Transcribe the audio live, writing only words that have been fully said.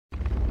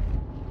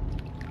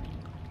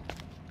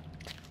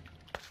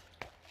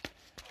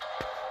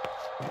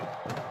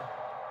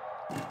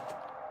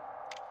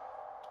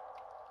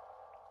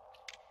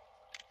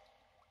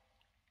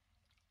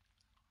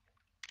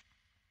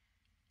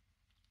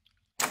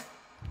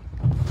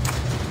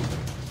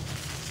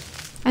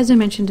As I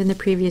mentioned in the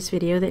previous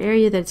video, the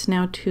area that's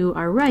now to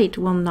our right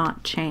will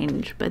not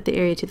change, but the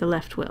area to the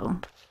left will.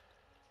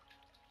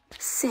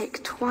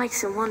 Sick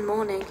twice in one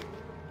morning.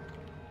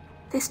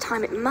 This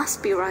time it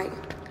must be right.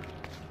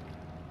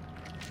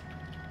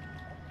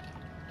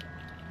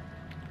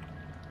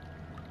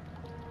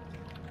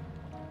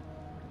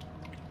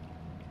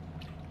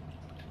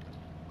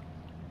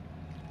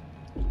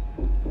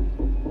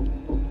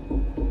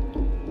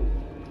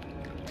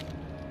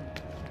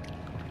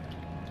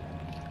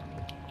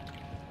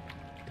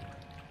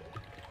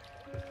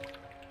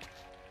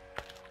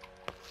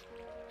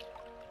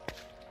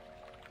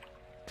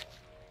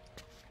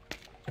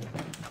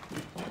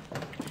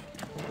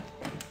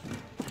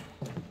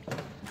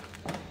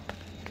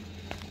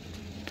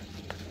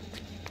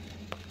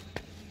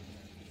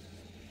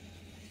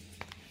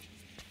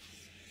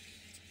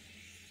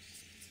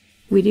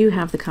 We do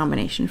have the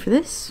combination for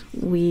this.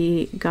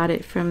 We got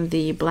it from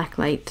the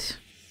blacklight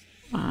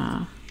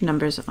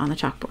numbers on the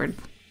chalkboard.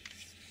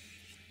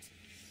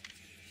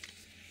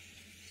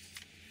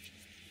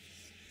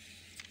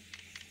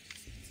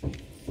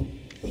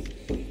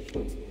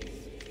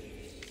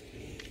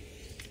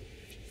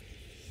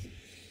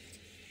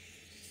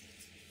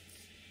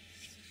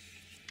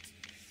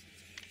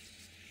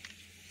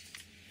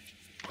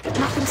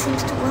 Nothing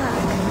seems to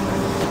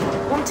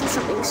work. Wanting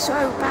something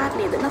so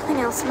badly that nothing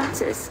else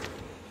matters.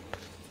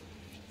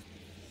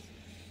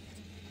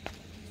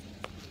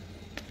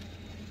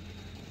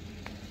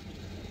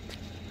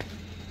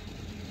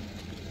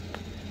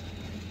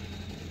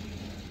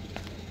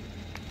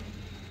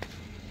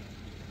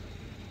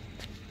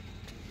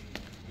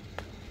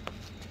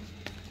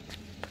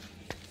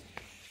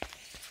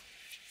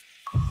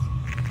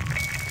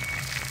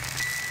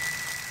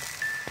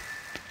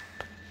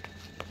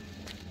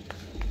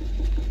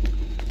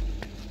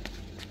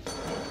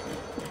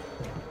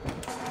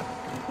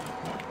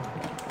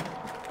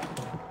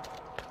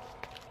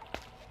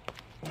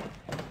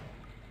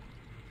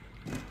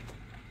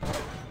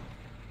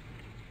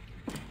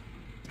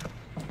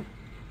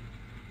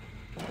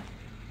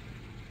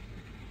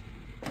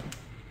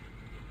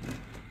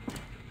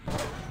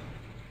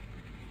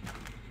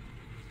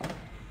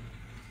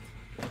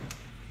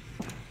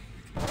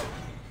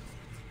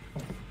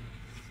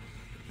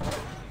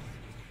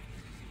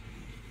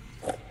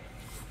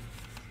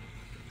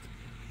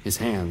 His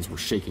hands were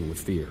shaking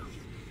with fear.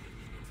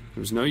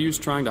 There was no use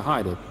trying to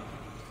hide it.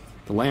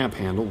 The lamp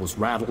handle was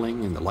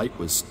rattling and the light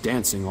was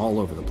dancing all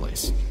over the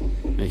place,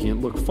 making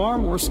it look far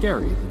more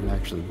scary than it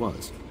actually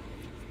was.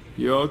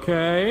 "You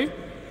okay?"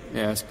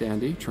 asked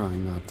Andy,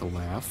 trying not to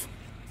laugh.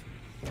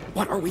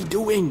 "What are we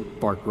doing?"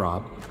 barked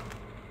Rob.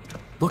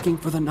 "Looking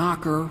for the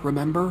knocker,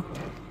 remember?"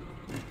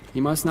 "He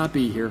must not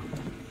be here,"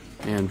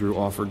 Andrew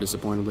offered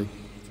disappointedly.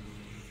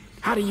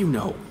 "How do you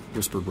know?"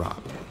 whispered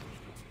Rob.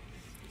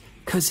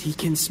 "'Cause he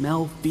can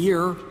smell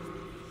fear.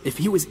 If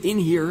he was in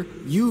here,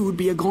 you'd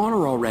be a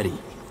goner already."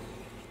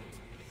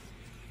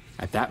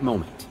 At that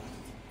moment,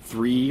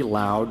 3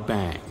 loud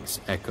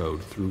bangs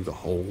echoed through the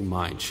whole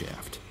mine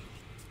shaft.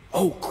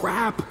 "Oh,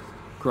 crap!"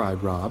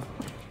 cried Rob.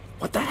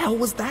 "What the hell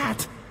was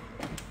that?"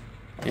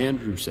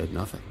 Andrew said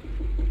nothing.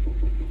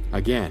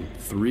 Again,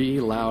 3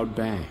 loud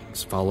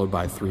bangs, followed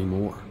by 3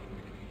 more.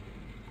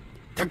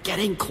 "They're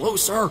getting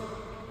closer!"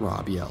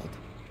 Rob yelled.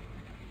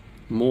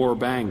 More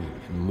banging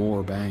and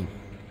more banging.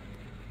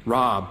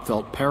 Rob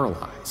felt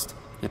paralyzed,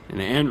 and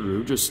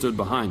Andrew just stood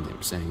behind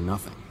him, saying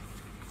nothing.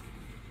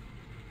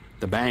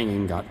 The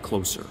banging got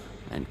closer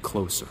and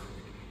closer,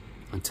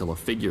 until a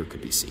figure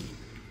could be seen.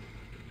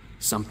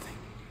 Something.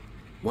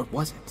 What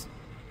was it?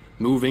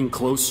 Moving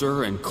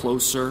closer and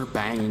closer,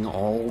 banging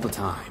all the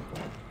time.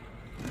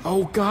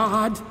 "Oh,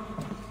 God!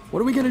 What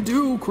are we gonna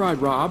do?"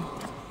 cried Rob.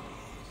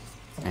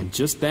 And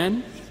just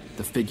then,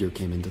 the figure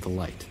came into the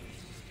light.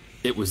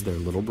 It was their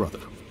little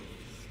brother.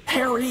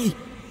 "Harry!"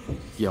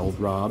 yelled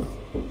Rob.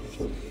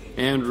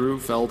 Andrew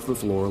fell to the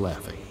floor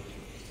laughing.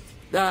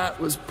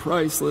 "That was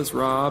priceless,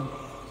 Rob."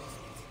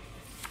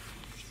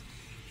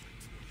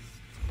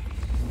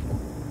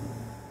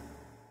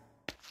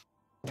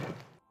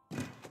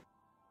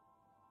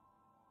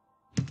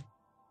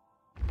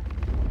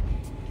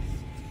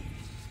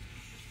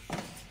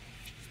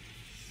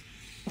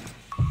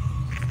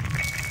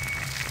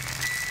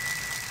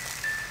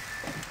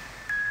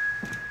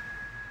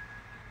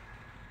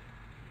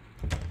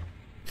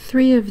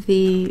 Three of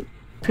the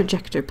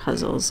projector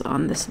puzzles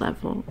on this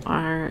level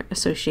are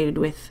associated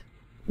with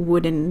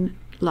wooden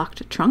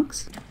locked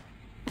trunks,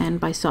 and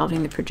by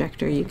solving the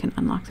projector you can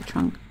unlock the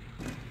trunk.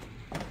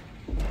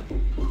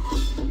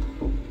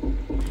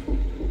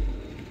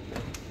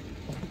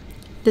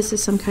 This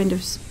is some kind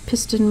of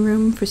piston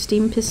room for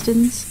steam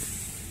pistons,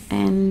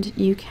 and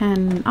you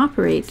can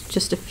operate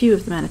just a few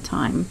of them at a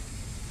time.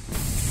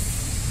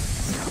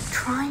 Stop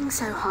trying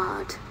so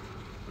hard.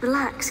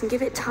 Relax and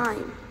give it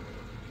time.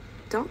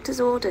 Doctor's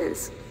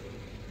orders.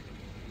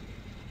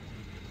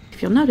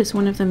 If you'll notice,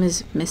 one of them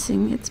is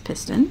missing its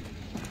piston.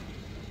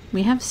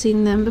 We have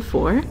seen them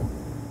before.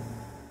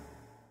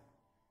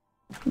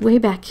 Way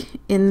back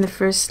in the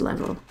first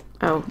level,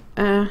 Oh,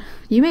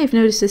 you may have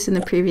noticed this in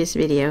the previous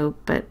video,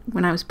 but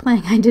when I was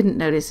playing I didn't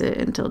notice it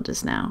until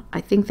just now.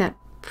 I think that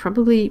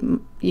probably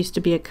used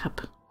to be a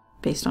cup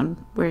based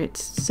on where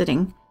it's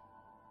sitting.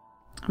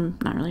 I'm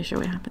not really sure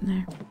what happened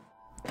there.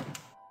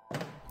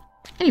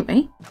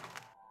 Anyway,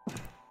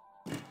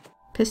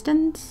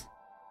 pistons.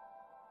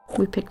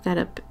 We picked that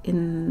up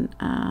in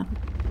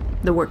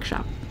the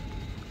workshop.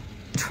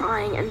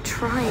 Trying and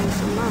trying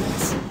for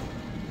months.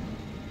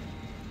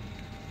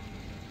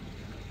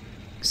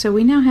 So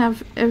we now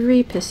have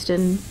every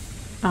piston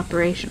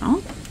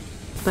operational,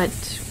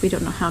 but we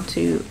don't know how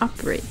to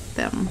operate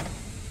them.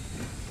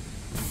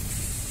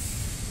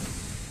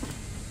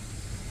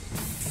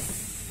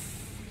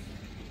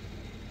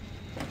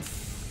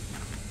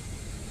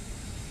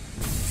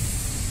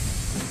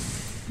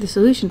 The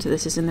solution to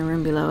this is in the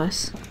room below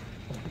us.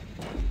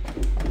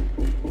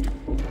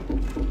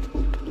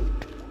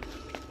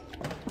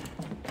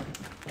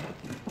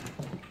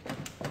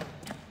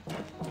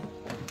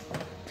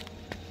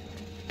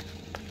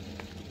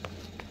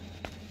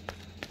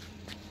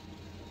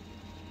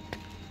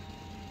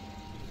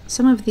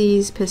 Some of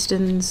these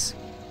pistons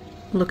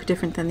look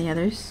different than the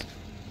others.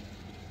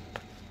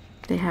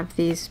 They have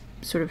these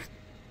sort of,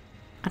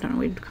 I don't know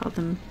what you'd call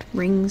them,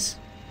 rings.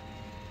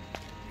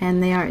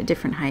 And they are at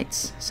different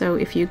heights. So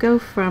if you go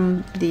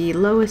from the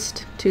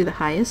lowest to the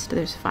highest,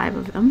 there's 5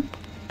 of them.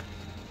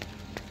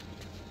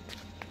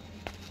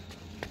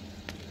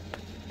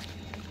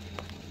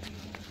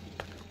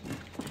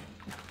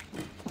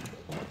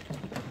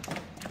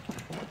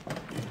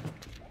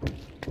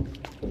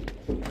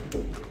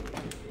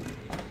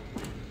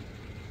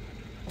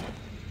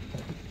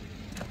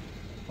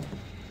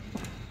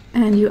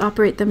 And you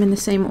operate them in the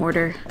same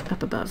order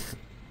up above.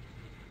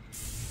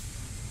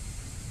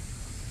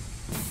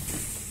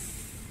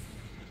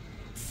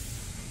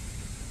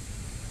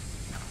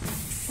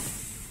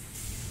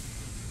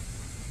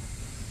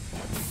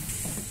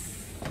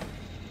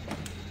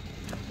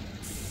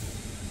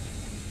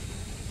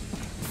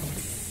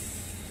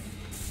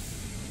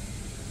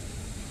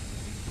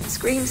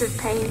 Screams of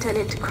pain turn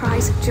into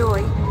cries of joy.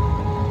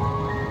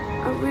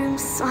 A room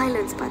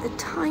silenced by the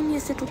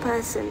tiniest little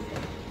person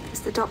as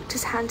the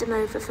doctors hand him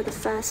over for the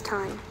first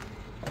time.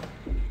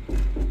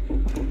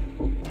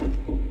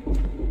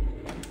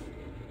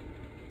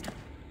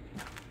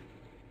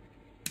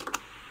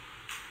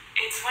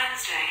 It's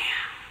Wednesday.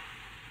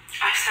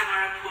 I sent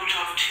my report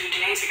off 2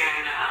 days ago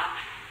now,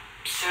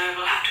 so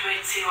we'll have to wait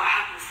and see what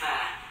happens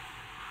there.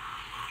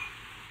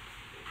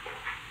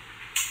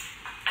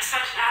 I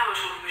spent an hour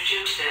talking with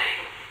Jim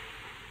today.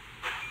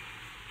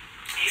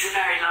 He's a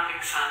very loving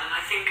son, and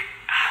I think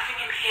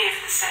having him here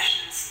for the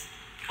sessions,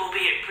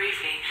 albeit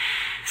briefly,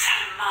 has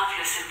had a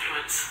marvellous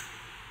influence.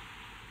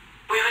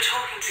 We were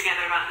talking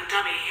together about the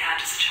dummy he had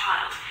as a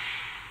child,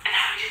 and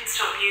how he didn't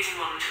stop using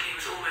one until he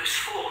was almost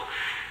 4.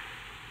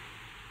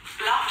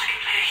 Laughter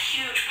can play a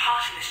huge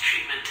part in this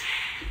treatment,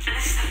 and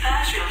this is the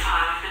first real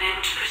time I've been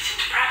able to put it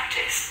into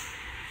practice.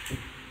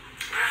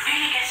 We're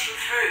really getting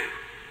through.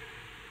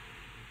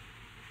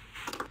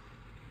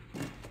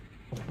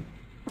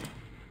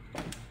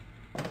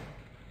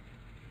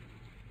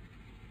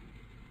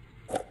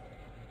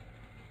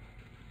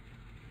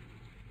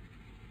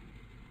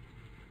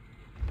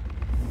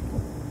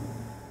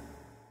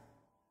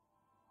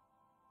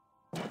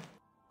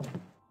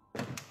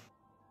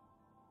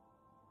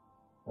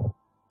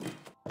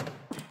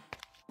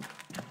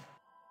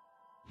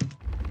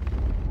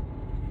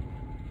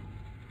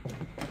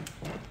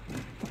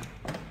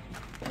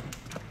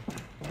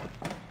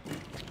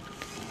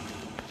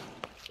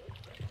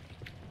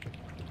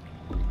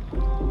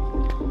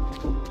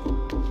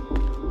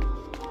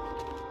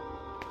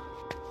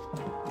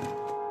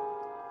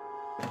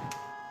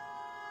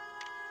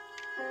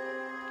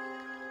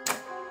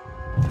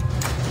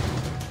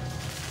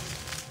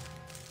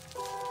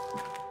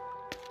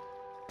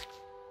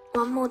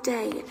 One more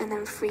day and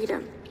then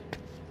freedom.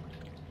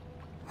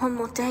 One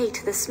more day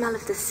to the smell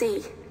of the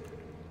sea.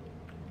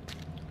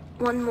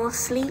 One more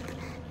sleep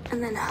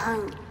and then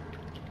home.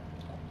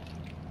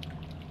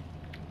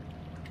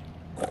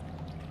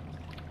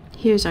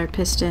 Here's our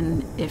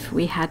piston if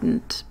we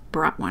hadn't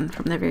brought one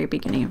from the very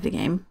beginning of the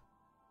game.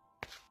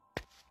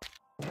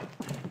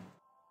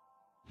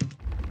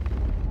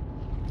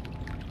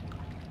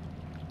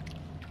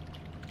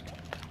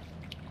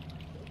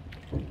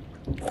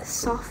 The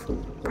soft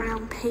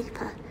brown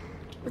paper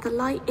with a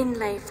light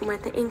inlay from where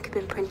the ink had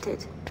been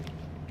printed.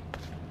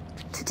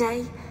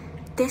 Today,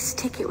 this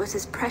ticket was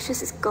as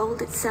precious as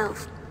gold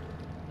itself.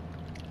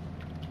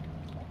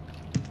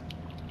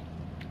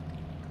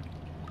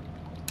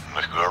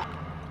 Let's go.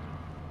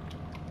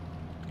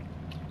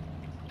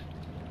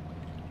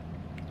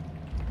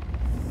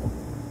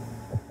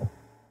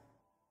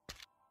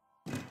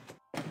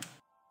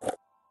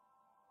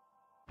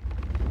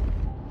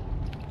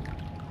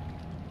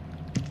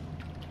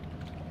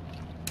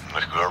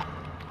 Let's go.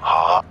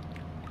 Ha.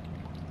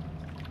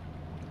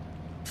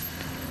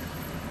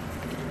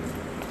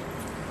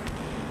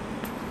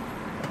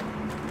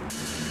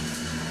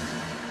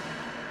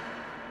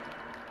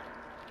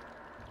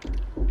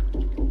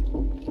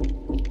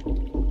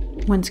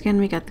 Once again,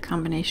 we got the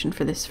combination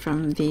for this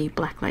from the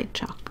blacklight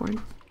chalkboard.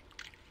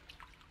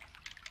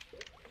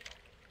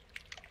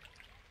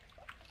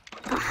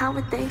 But how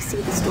would they see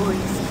the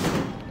stories?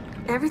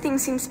 Everything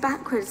seems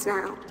backwards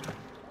now.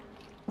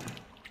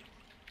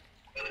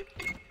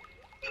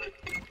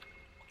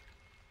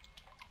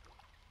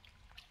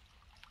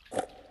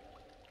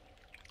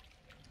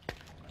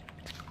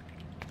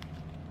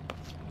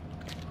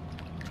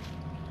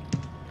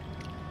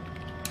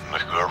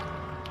 Miss Girl.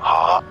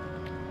 Ha.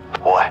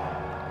 Boy.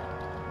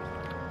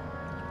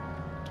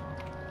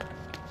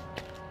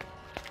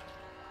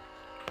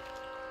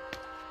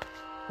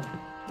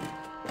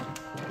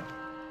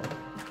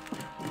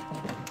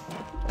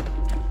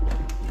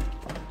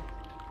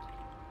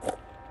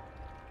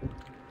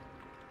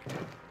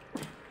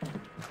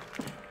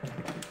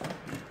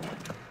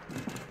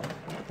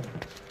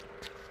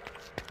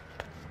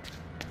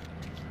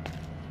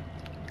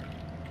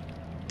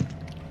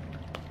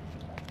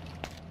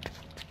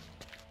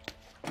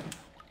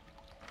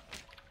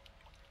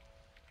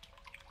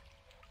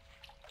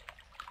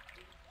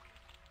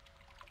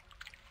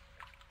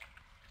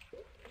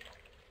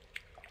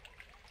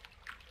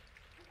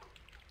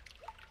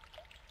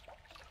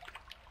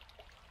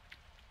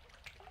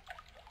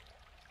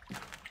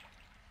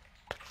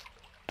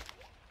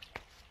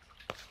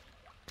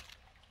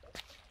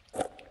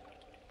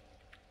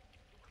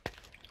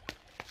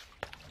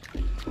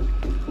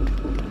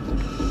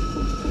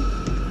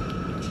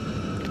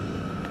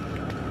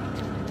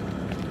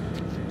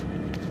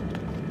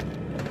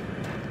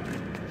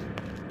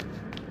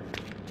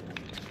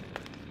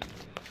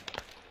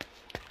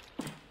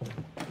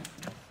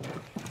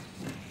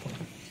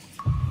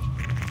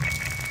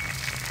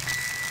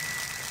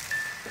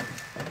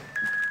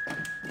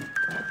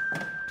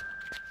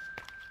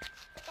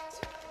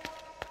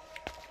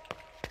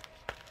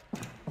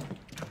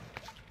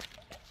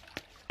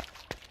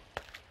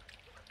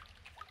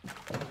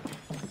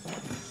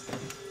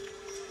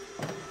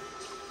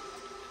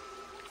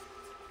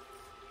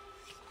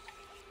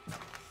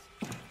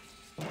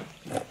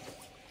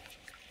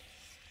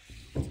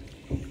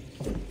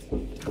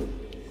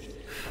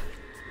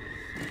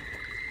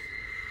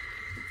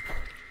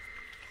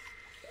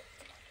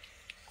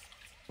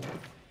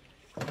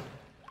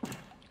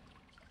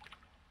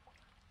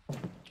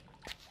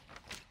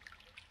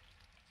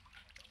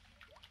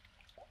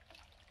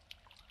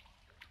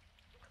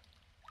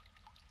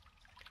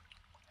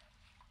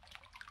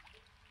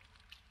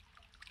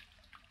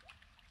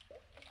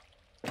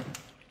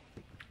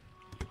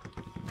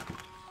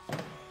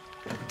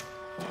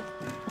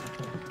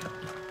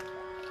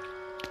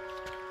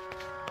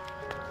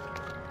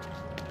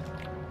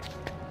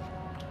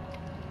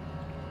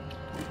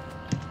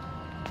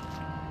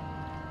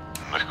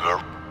 Miss Girl.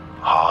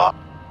 Ha.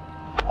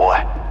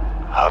 Boy.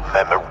 I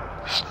remember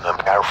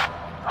snap out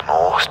and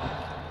all.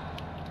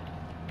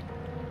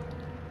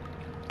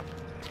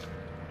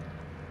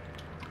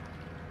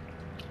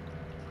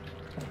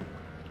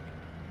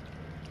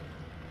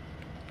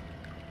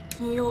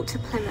 New York to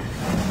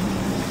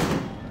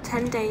Plymouth.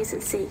 10 days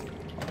at sea.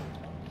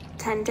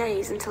 10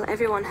 days until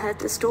everyone heard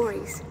the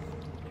stories.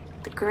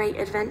 The great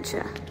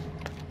adventure.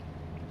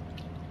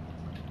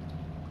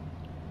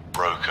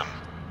 Broken.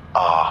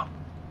 Ah.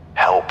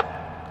 Help.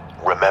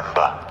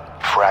 Remember.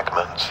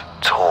 Fragments.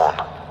 Torn.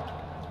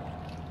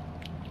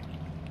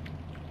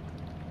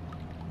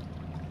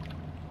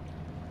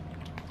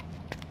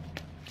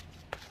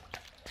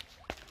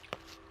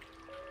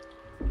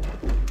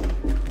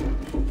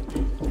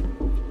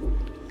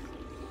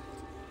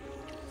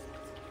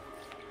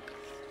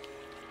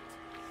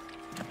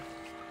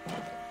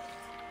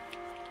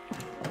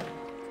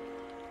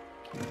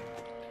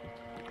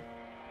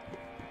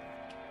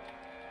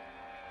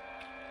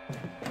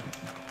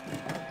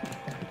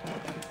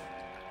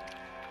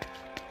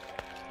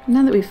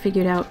 Now that we've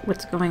figured out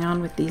what's going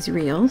on with these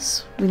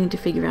reels, we need to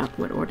figure out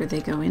what order they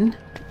go in,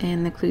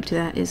 and the clue to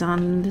that is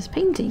on this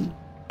painting.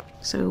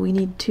 So we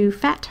need to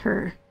fat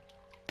her.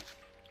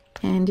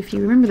 And if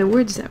you remember the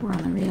words that were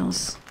on the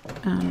reels,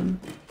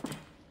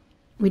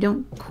 we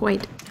don't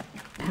quite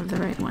have the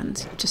right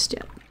ones just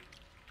yet.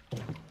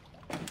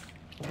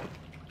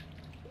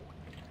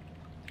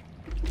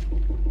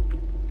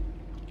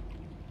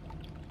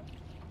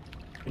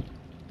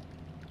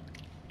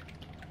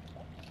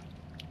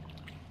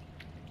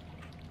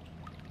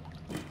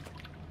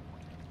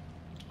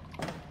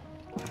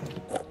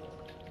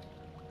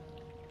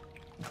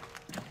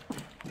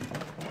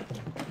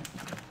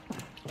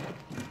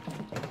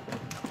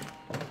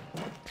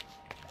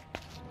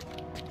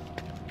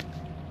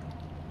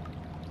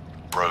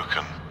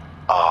 Broken.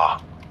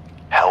 Ah.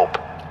 Help.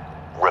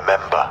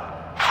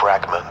 Remember.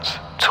 Fragments.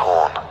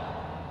 Torn.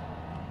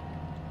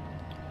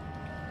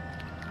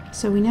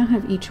 So we now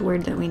have each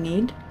word that we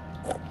need,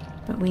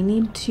 but we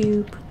need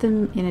to put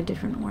them in a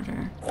different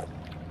order.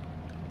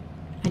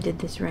 I did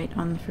this right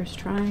on the first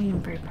try.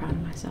 I'm very proud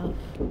of myself.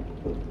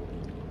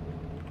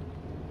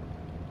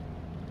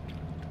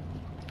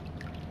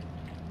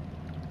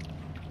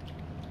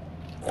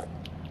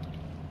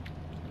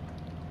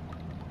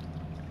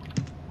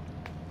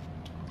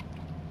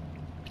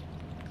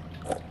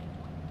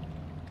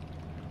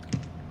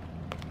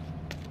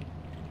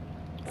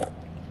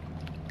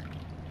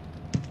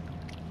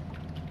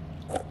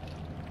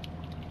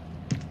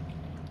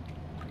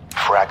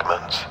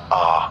 Fragments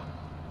are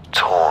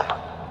torn.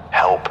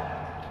 Help.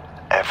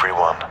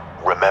 Everyone,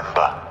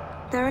 remember.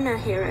 There are no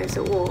heroes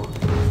at war.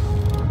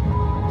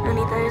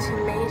 Only those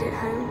who made it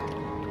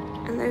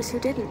home, and those who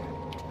didn't.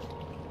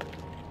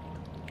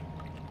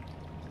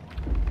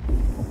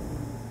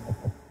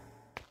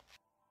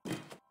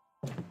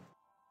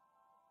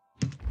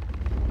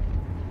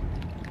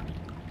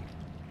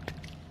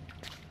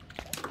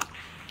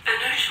 A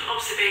notable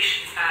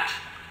observation is that,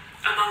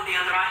 among the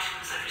other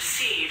items I've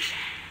received,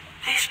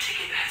 this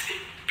particular has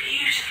been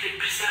beautifully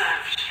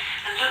preserved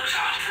and looked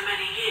after for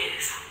many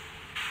years.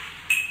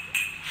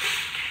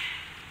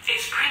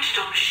 It's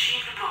printed on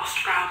machine-embossed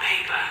brown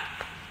paper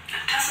and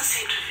doesn't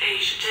seem to have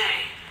aged a day.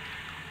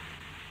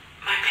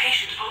 My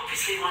patient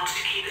obviously wanted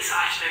to keep this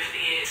item over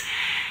the years,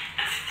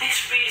 and for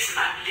this reason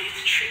I believe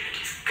the treatment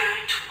is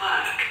going to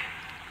work.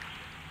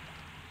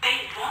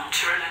 They want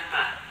to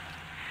remember.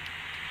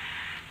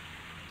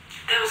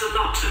 There was a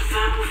lot of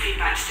verbal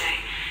feedback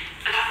today,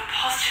 and I have a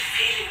positive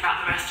feeling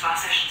about the rest of our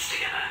sessions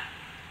together.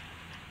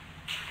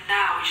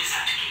 Now we just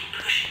have to keep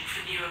pushing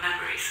for newer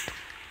memories.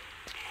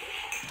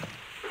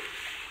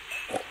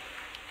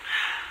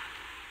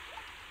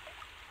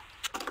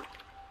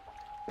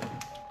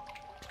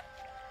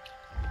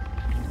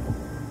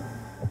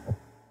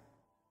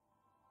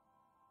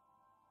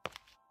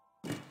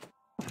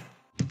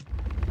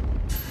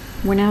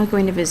 We're now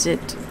going to visit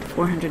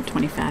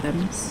 420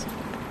 Fathoms,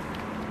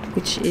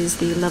 which is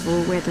the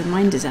level where the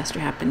mine disaster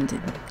happened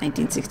in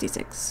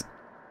 1966.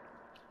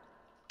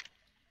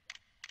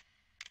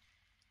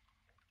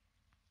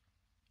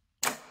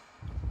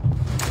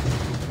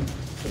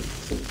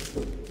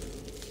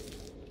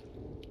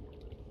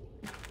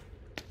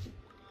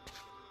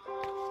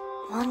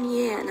 One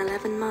year and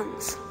 11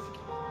 months.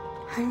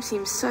 Home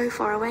seems so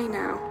far away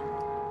now.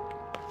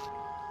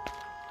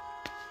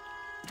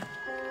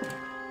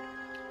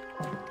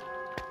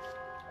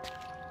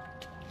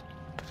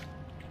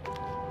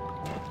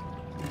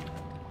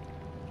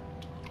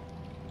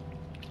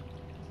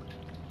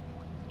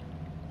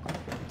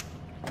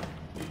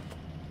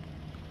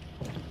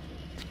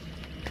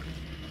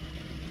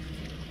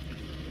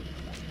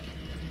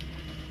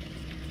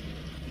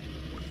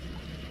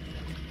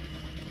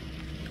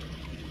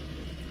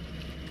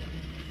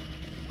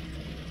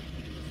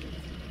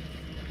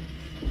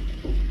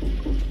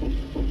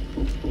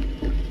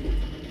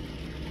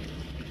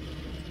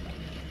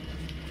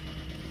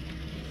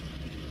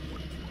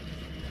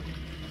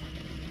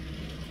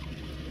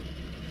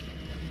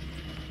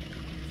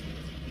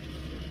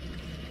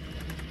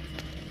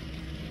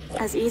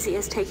 As easy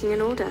as taking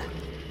an order.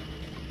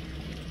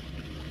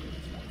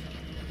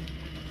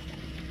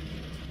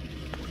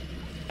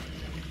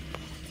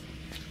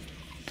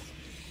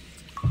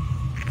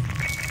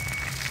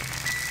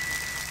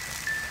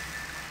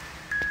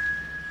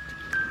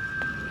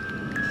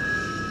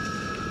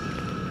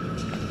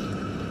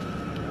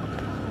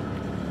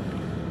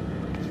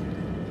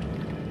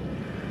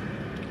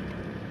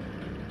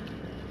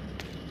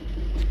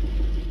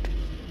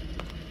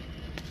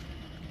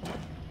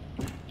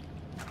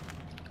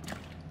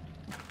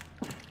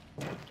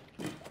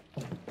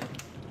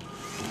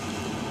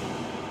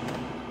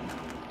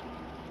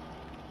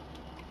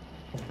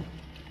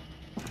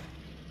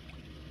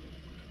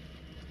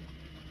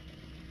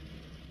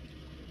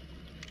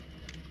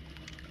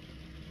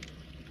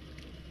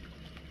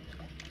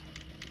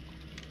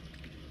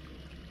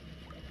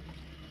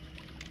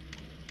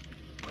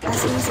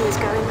 As easy as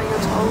going where you're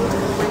told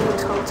and when you're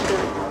told to go.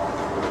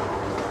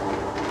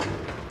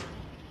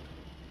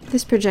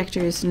 This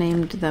projector is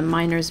named the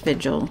Miner's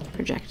Vigil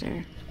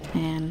projector,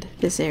 and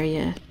this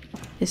area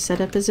is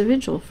set up as a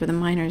vigil for the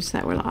miners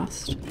that were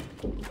lost.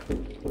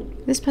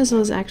 This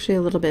puzzle is actually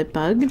a little bit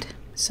bugged,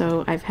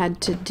 so I've had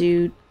to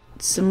do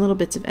some little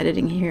bits of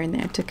editing here and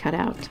there to cut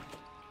out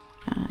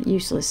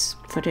useless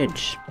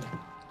footage.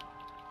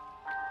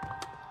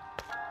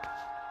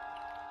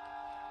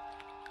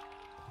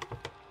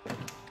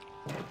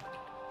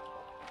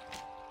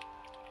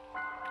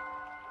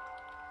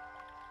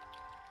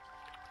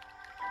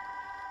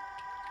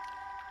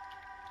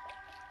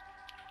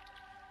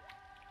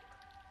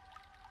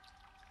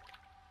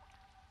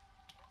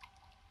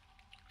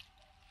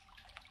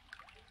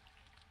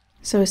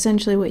 So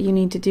essentially what you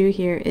need to do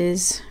here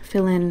is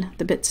fill in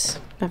the bits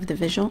of the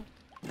visual.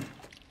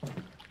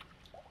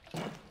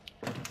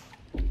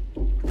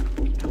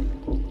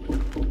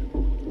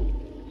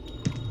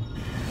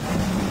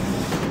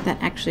 That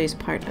actually is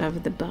part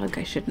of the bug.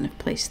 I shouldn't have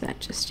placed that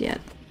just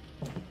yet.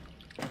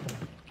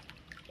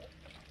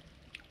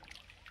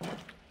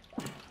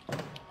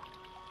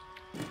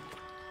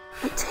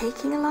 But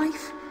taking a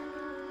life?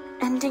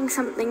 Ending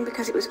something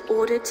because it was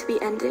ordered to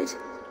be ended?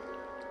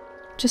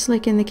 Just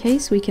like in the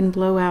case, we can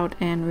blow out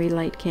and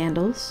relight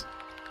candles.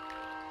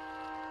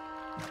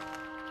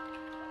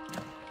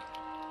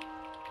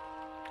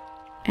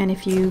 And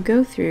if you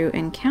go through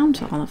and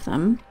count all of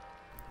them,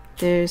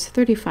 there's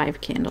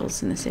 35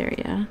 candles in this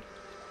area.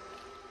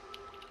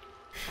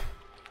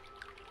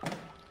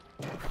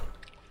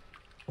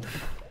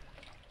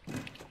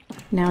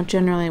 Now,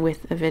 generally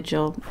with a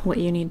vigil, what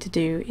you need to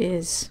do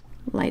is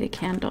light a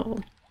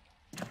candle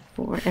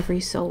for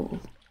every soul.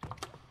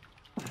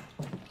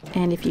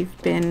 And if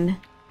you've been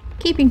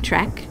keeping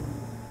track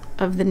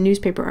of the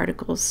newspaper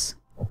articles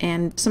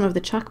and some of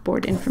the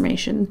chalkboard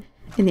information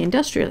in the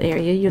industrial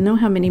area, you'll know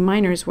how many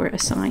miners were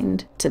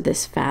assigned to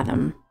this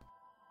fathom.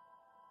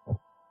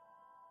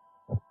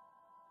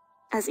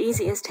 As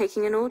easy as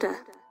taking an order.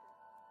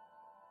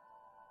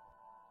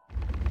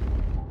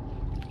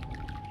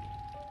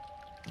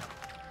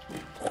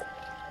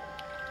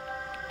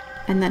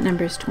 And that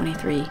number is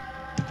 23.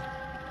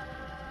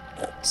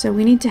 So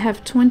we need to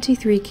have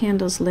 23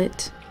 candles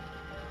lit.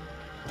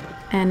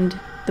 And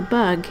the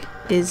bug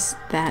is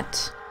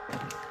that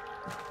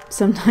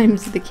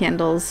sometimes the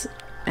candles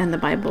and the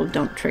Bible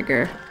don't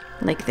trigger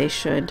like they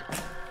should.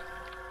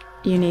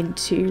 You need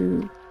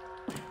to,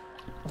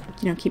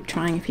 keep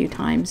trying a few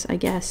times, I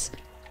guess,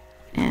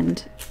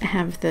 and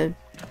have the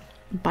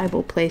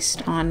Bible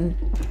placed on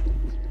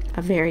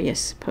a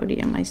various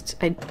podium.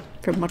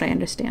 From what I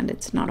understand,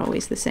 it's not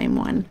always the same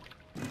one.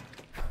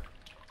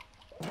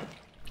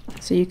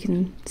 So you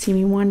can see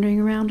me wandering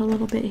around a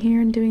little bit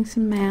here and doing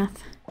some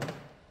math.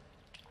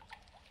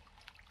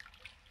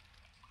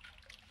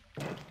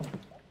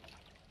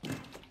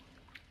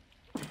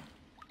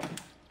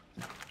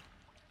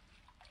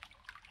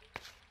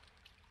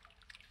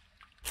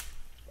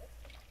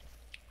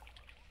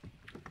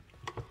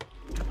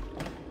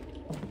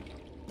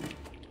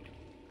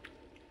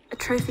 A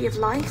trophy of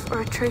life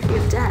or a trophy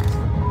of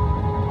death?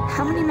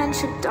 How many men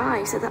should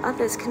die so that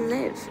others can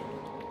live?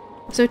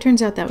 So it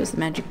turns out that was the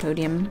magic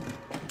podium.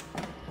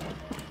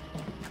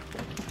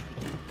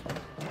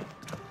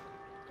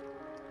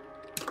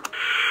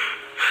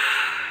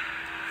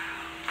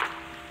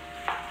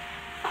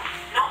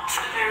 Not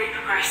a very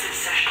progressive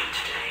session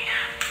today.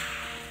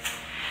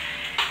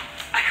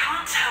 I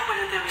can't tell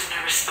whether there was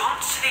no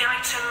response to the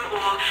item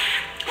or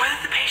whether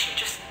the patient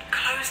just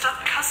closed up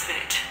because of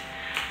it.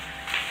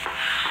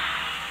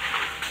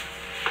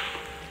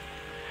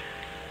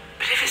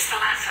 But if it's the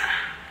latter,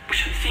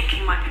 which I'm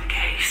thinking might be the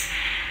case,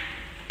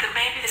 then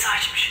maybe this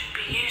item shouldn't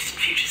be used in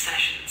future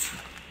sessions.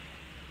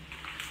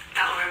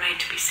 That will remain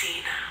to be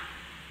seen.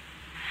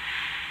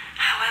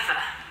 However,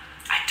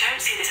 I don't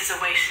see this as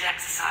a wasted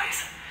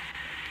exercise.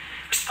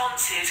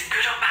 Responses,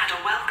 good or bad,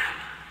 are welcome.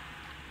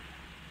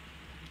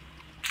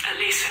 At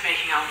least we're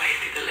making our way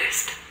through the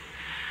list.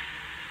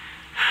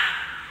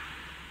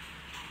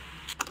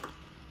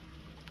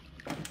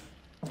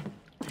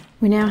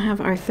 We now have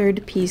our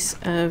third piece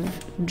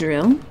of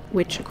drill,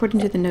 which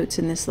according to the notes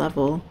in this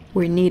level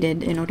were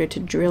needed in order to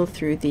drill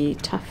through the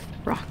tough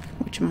rock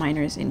which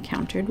miners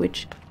encountered,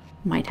 which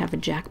might have a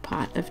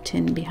jackpot of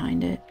tin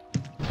behind it.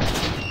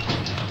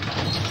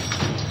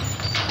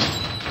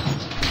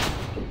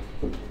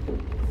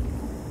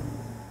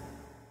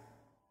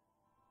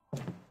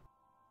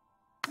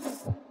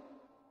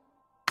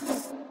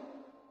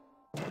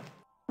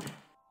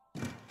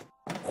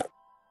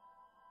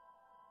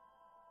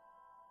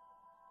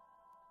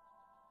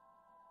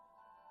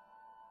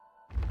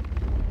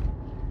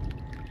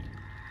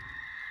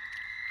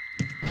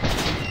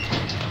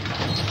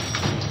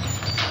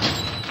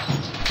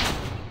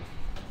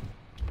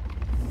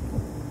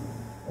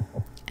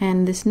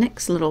 And this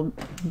next little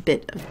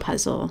bit of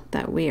puzzle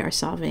that we are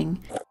solving,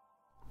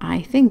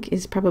 I think,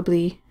 is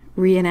probably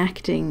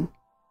reenacting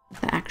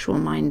the actual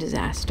mine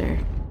disaster.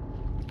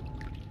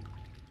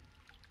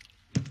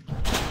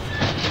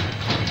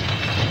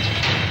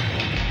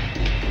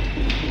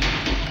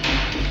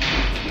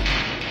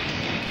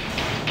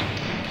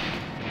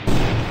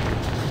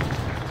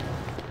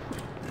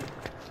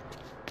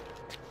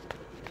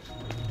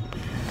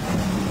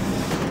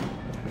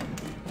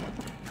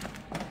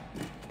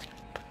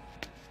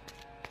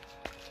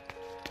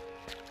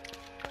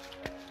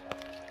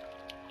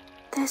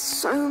 There's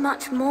so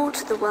much more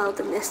to the world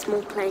than this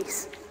small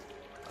place.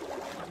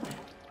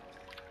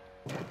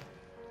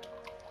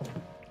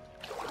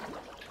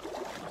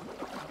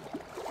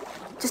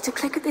 Just a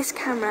click of this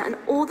camera and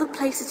all the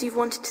places you've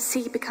wanted to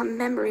see become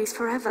memories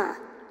forever.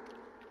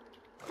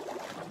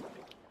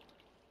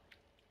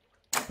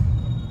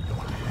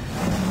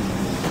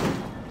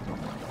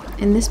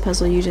 In this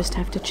puzzle, you just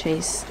have to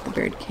chase the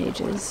bird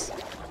cages.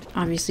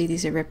 Obviously,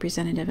 these are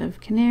representative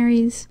of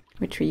canaries,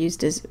 which were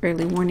used as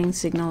early warning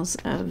signals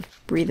of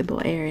breathable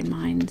air in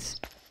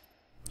mines.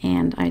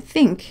 And I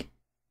think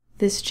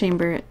this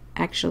chamber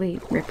actually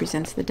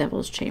represents the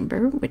Devil's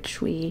Chamber,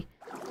 which we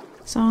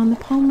saw in the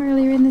poem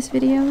earlier in this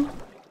video.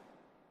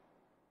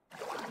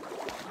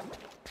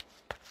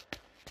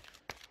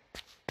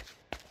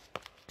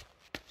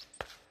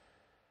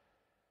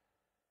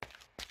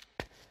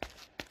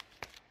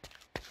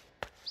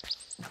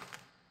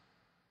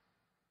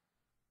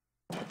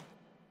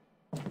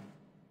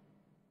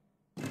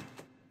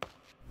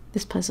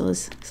 This puzzle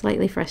is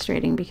slightly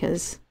frustrating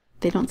because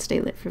they don't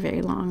stay lit for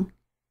very long.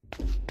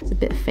 There's a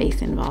bit of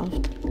faith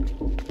involved.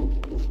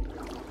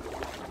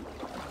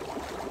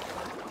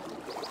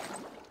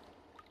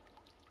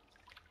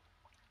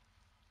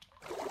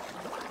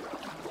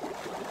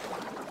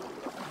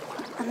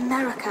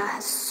 America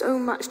has so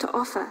much to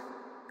offer.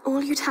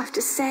 All you'd have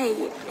to say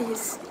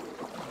is...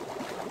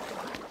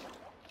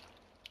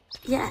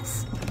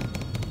 yes.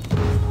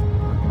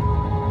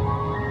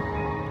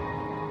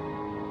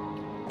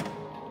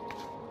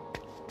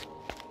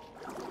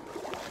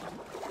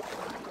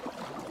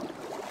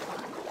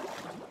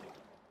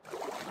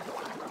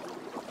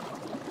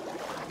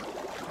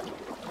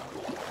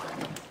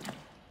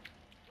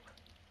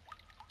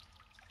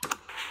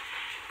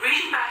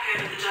 Reading back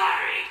over the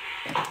diary,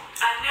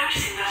 I'm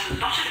noticing that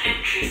a lot of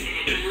entries in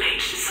it relate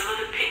to some of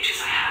the pictures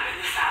I have in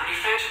the family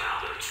photo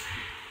albums.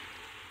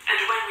 And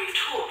when we've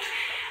talked,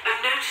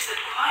 I've noticed that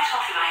quite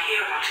often I hear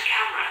about a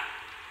camera.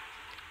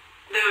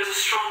 There was a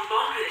strong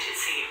bond with it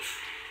seems.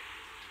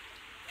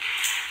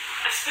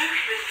 I've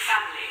spoken with the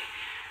family,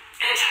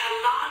 and it had a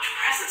large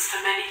presence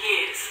for many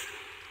years.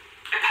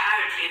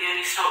 Apparently, they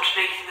only stopped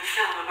making the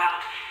film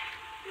about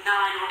 9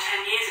 or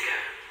 10 years ago.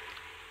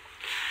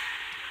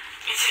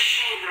 It's a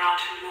shame there aren't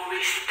any more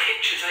recent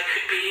pictures I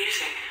could be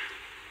using.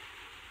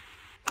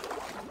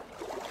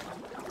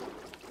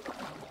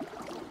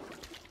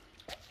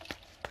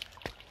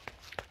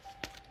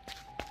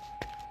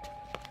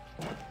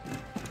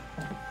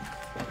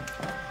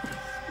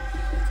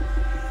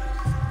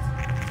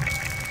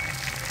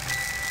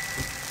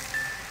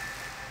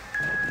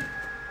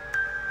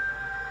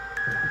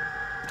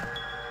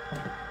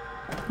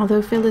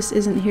 Although Phyllis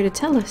isn't here to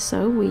tell us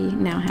so, we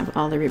now have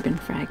all the ribbon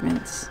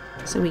fragments,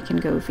 so we can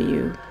go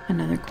view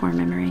another core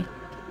memory.